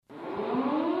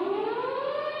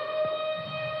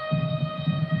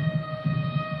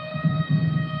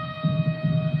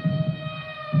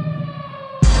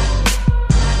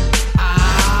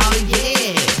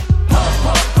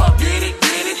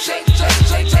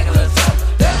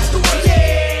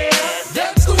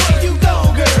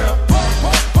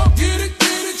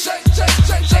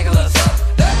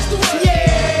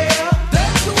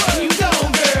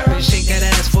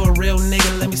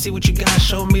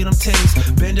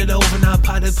it over, now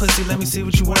pot that pussy, let me see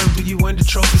what you worth. Do you win the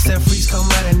trophy? Said freeze come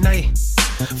out at night.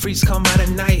 Freeze come out at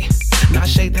night. Now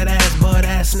shake that ass, butt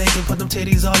ass naked. Put them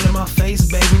titties all in my face,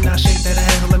 baby. Now shake that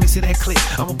ass, let me see that click.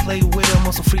 I'ma play with them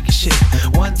on some freaky shit.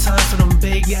 One time for them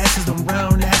big asses, them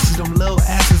round